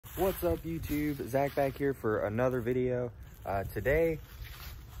What's up YouTube? Zach back here for another video. Today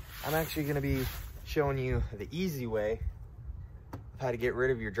I'm actually going to be showing you the easy way of how to get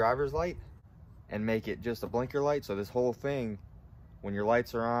rid of your driver's light and make it just a blinker light. So this whole thing, when your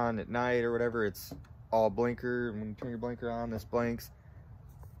lights are on at night or whatever, it's all blinker, and when you turn your blinker on, this blinks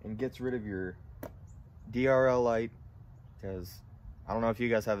and gets rid of your DRL light. Because I don't know if you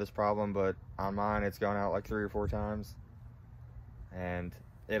guys have this problem, but on mine it's gone out like 3 or 4 times, and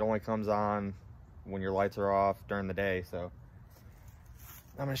it only comes on when your lights are off during the day. So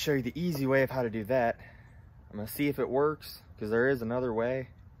I'm going to show you the easy way of how to do that. I'm going to see if it works, because there is another way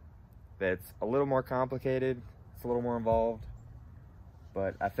that's a little more complicated, it's a little more involved,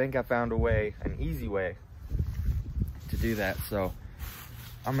 but I think I found a way, an easy way to do that. So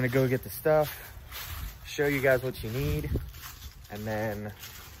I'm going to go get the stuff, show you guys what you need, and then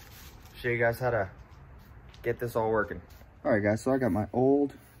show you guys how to get this all working. All right guys, so I got my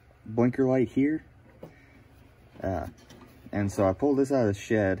old blinker light here. And so I pulled this out of the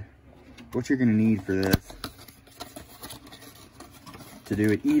shed. What you're gonna need for this, to do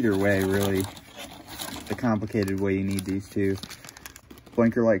it either way really, the complicated way, you need these two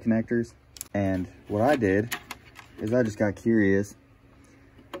blinker light connectors. And what I did is I just got curious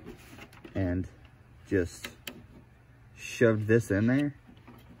and just shoved this in there.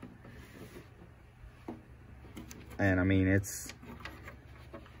 And I mean, it's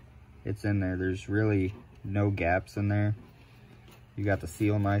in there. There's really no gaps in there. You got the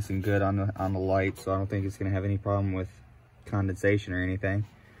seal nice and good on the light, so I don't think it's gonna have any problem with condensation or anything.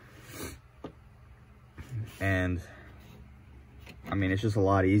 And I mean, it's just a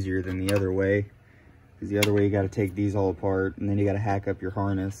lot easier than the other way, because the other way you got to take these all apart and then you got to hack up your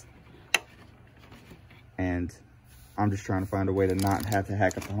harness. And I'm just trying to find a way to not have to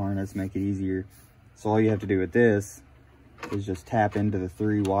hack up the harness, make it easier. So all you have to do with this is just tap into the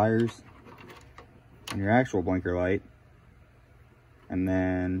 3 wires in your actual blinker light, and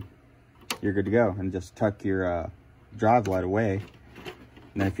then you're good to go. And just tuck your drive light away.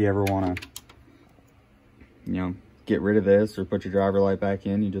 And then if you ever want to, you know, get rid of this or put your driver light back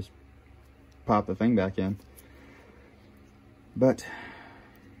in, you just pop the thing back in. But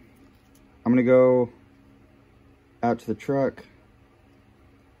I'm gonna go out to the truck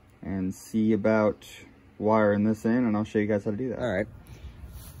and see about wiring this in, and I'll show you guys how to do that. All right,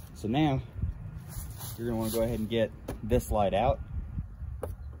 so now you're gonna want to go ahead and get this light out.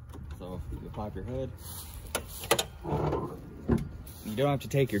 So you pop your hood. You don't have to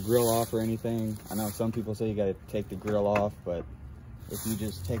take your grill off or anything. I know some people say you got to take the grill off, but if you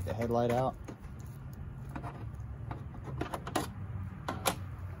just take the headlight out,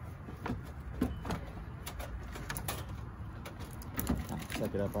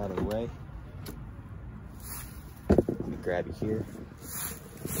 suck it up out of the way. Let me grab it here.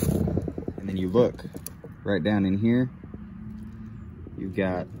 And then you look right down in here. You've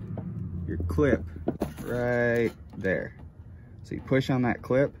got your clip right there. So you push on that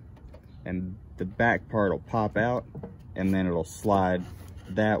clip and the back part will pop out, and then it'll slide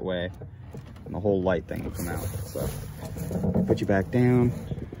that way and the whole light thing will come out. So I'll put you back down,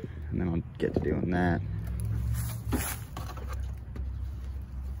 and then I'll get to doing that.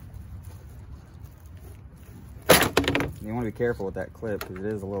 You want to be careful with that clip, because it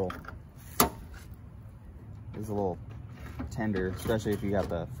is a little tender, especially if you got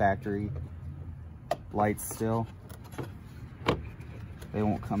the factory lights still. They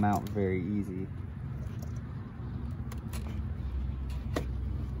won't come out very easy.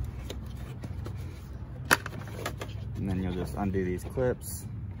 And then you'll just undo these clips.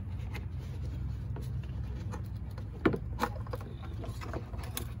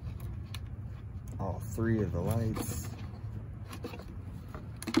 All 3 of the lights.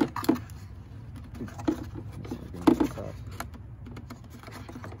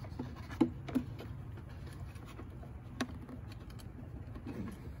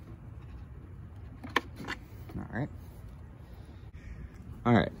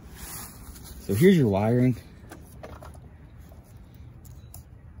 All right, so here's your wiring.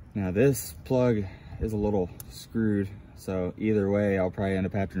 Now this plug is a little screwed, so either way I'll probably end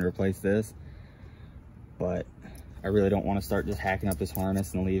up having to replace this, but I really don't want to start just hacking up this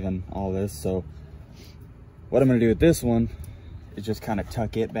harness and leaving all this. So what I'm going to do with this one is just kind of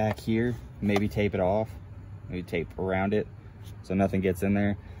tuck it back here, maybe tape it off, maybe tape around it so nothing gets in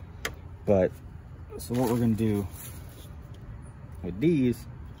there. But so what we're going to do with these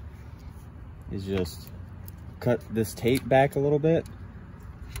is just cut this tape back a little bit,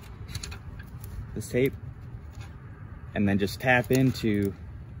 this tape, and then just tap into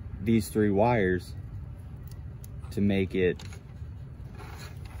these 3 wires to make it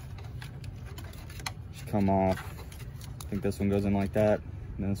come off. I think this one goes in like that,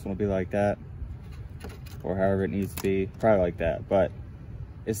 and this one will be like that, or however it needs to be, probably like that, but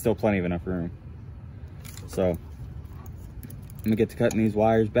it's still plenty of enough room. So I'm gonna get to cutting these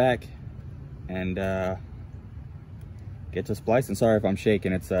wires back and get to splicing. Sorry if I'm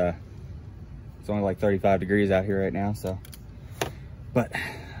shaking, it's only like 35 degrees out here right now, so, but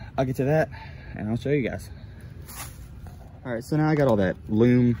I'll get to that and I'll show you guys. All right, so now I got all that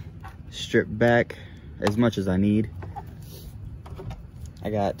loom stripped back as much as I need. I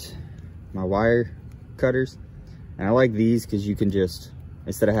got my wire cutters, and I like these because you can just,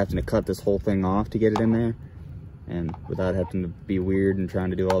 instead of having to cut this whole thing off to get it in there, and without having to be weird and trying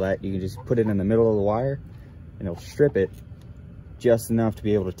to do all that, you can just put it in the middle of the wire and it'll strip it just enough to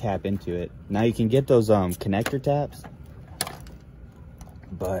be able to tap into it. Now you can get those connector taps,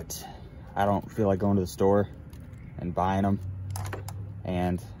 but I don't feel like going to the store and buying them,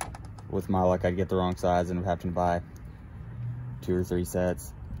 and with my luck I'd get the wrong size and having to buy 2 or 3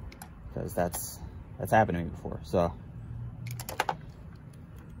 sets, because that's happened to me before. So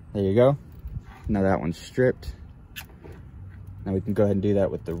there you go. Now that one's stripped. Now we can go ahead and do that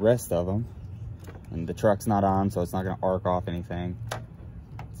with the rest of them, and the truck's not on, so it's not going to arc off anything,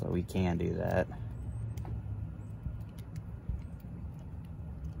 so we can do that.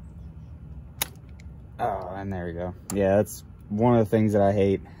 Oh, and there we go. Yeah, that's one of the things that I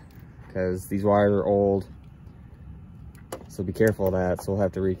hate, because these wires are old, so be careful of that. So we'll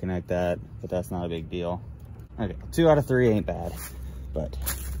have to reconnect that, but that's not a big deal. Okay, 2 out of 3 ain't bad, but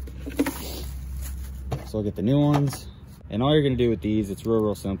so we'll get the new ones. And all you're gonna do with these, it's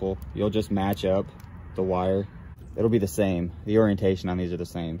real simple. You'll just match up the wire. It'll be the same. The orientation on these are the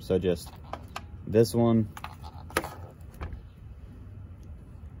same. So just this one,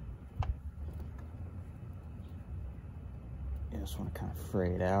 you just want to kind of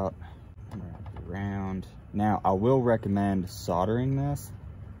fray it out and wrap it around. Now I will recommend soldering this,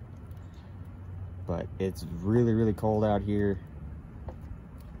 but it's really cold out here,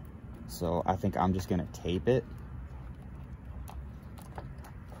 so I think I'm just gonna tape it.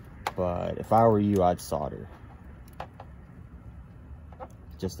 But if I were you, I'd solder.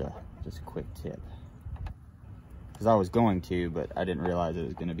 Just a quick tip, because I was going to, but I didn't realize it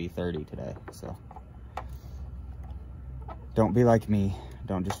was going to be 30 today. So don't be like me.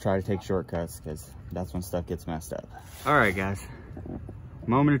 Don't just try to take shortcuts, because that's when stuff gets messed up. All right, guys,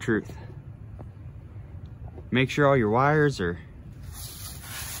 moment of truth. Make sure all your wires are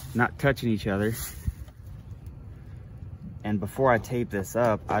not touching each other. And before I tape this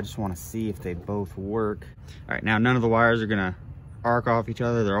up, I just want to see if they both work. All right, now none of the wires are gonna arc off each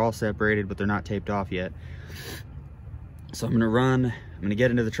other. They're all separated, but they're not taped off yet. So I'm gonna get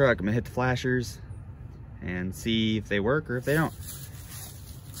into the truck, I'm gonna hit the flashers and see if they work or if they don't.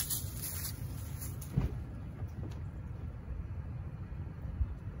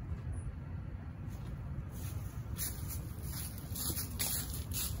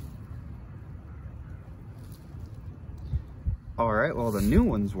 All right, well, the new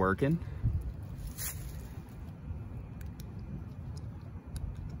one's working.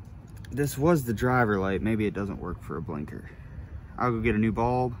 This was the driver light. Maybe it doesn't work for a blinker. I'll go get a new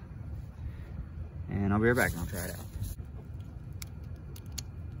bulb and I'll be right back and I'll try it out.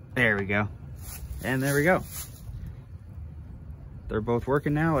 There we go. And there we go. They're both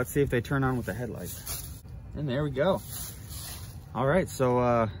working now. Let's see if they turn on with the headlights. And there we go. All right, so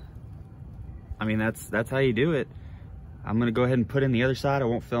I mean, that's how you do it. I'm gonna go ahead and put in the other side. I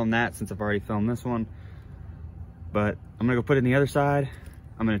won't film that since I've already filmed this one, but I'm gonna go put in the other side.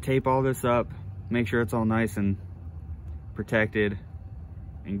 I'm gonna tape all this up, make sure it's all nice and protected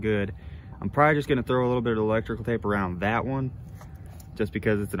and good. I'm probably just gonna throw a little bit of electrical tape around that one, just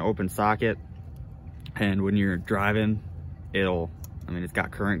because it's an open socket, and when you're driving, it's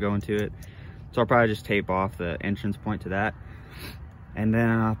got current going to it. So I'll probably just tape off the entrance point to that, and then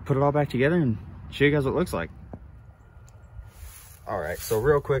I'll put it all back together and show you guys what it looks like. All right, so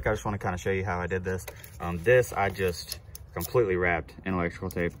real quick, I just want to kind of show you how I did this. This I just completely wrapped in electrical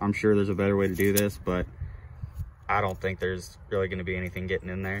tape. I'm sure there's a better way to do this, but I don't think there's really going to be anything getting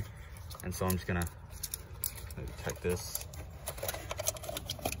in there. And so I'm just gonna tuck this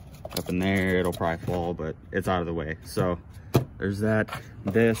up in there. It'll probably fall, but it's out of the way. So there's that.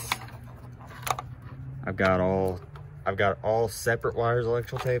 This, I've got all separate wires of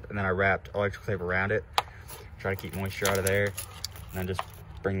electrical tape, and then I wrapped electrical tape around it. Try to keep moisture out of there, and then just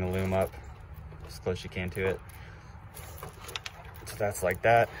bring the loom up as close as you can to it. So that's like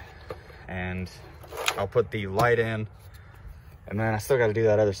that. And I'll put the light in, and then I still got to do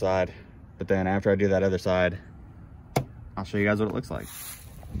that other side. But then after I do that other side, I'll show you guys what it looks like.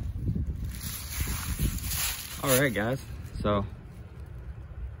 All right, guys. So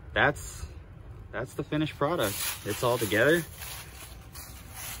that's the finished product. It's all together.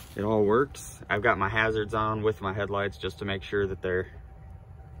 It all works. I've got my hazards on with my headlights just to make sure that they're,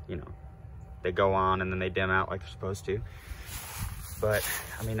 you know, they go on and then they dim out like they're supposed to. But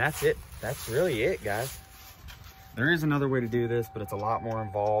I mean, that's it. That's really it, guys. There is another way to do this, but it's a lot more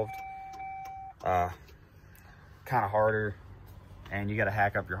involved, kind of harder, and you got to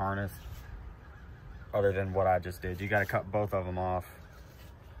hack up your harness other than what I just did. You got to cut both of them off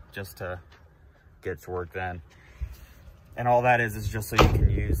just to get it to work then. And all that is just so you can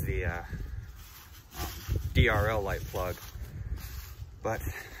use the DRL light plug. But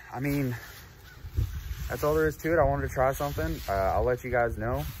I mean, that's all there is to it. I wanted to try something. I'll let you guys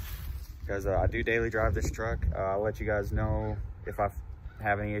know, because I do daily drive this truck. I'll let you guys know if I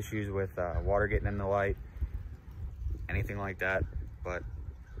have any issues with water getting in the light, anything like that. But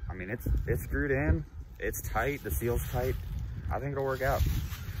I mean, it's screwed in, it's tight, the seal's tight. I think it'll work out.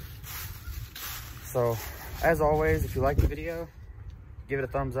 So as always, if you like the video, give it a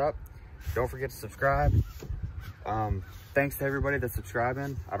thumbs up. Don't forget to subscribe. Thanks to everybody that's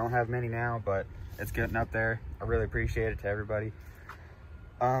subscribing. I don't have many now, but it's getting up there. I really appreciate it to everybody.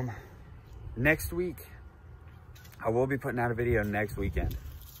 Next week, I will be putting out a video next weekend,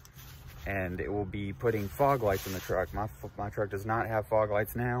 and it will be putting fog lights in the truck. My truck does not have fog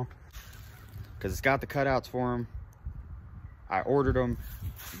lights now because it's got the cutouts for them. I ordered them.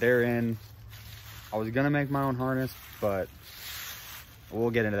 They're in. I was gonna make my own harness, but we'll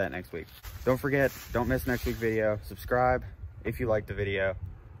get into that next week. Don't forget, don't miss next week's video. Subscribe if you liked the video.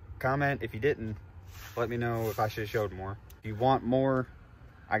 Comment if you didn't. Let me know if I should have showed more. If you want more,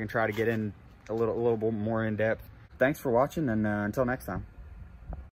 I can try to get in a little bit more in depth. Thanks for watching, and until next time.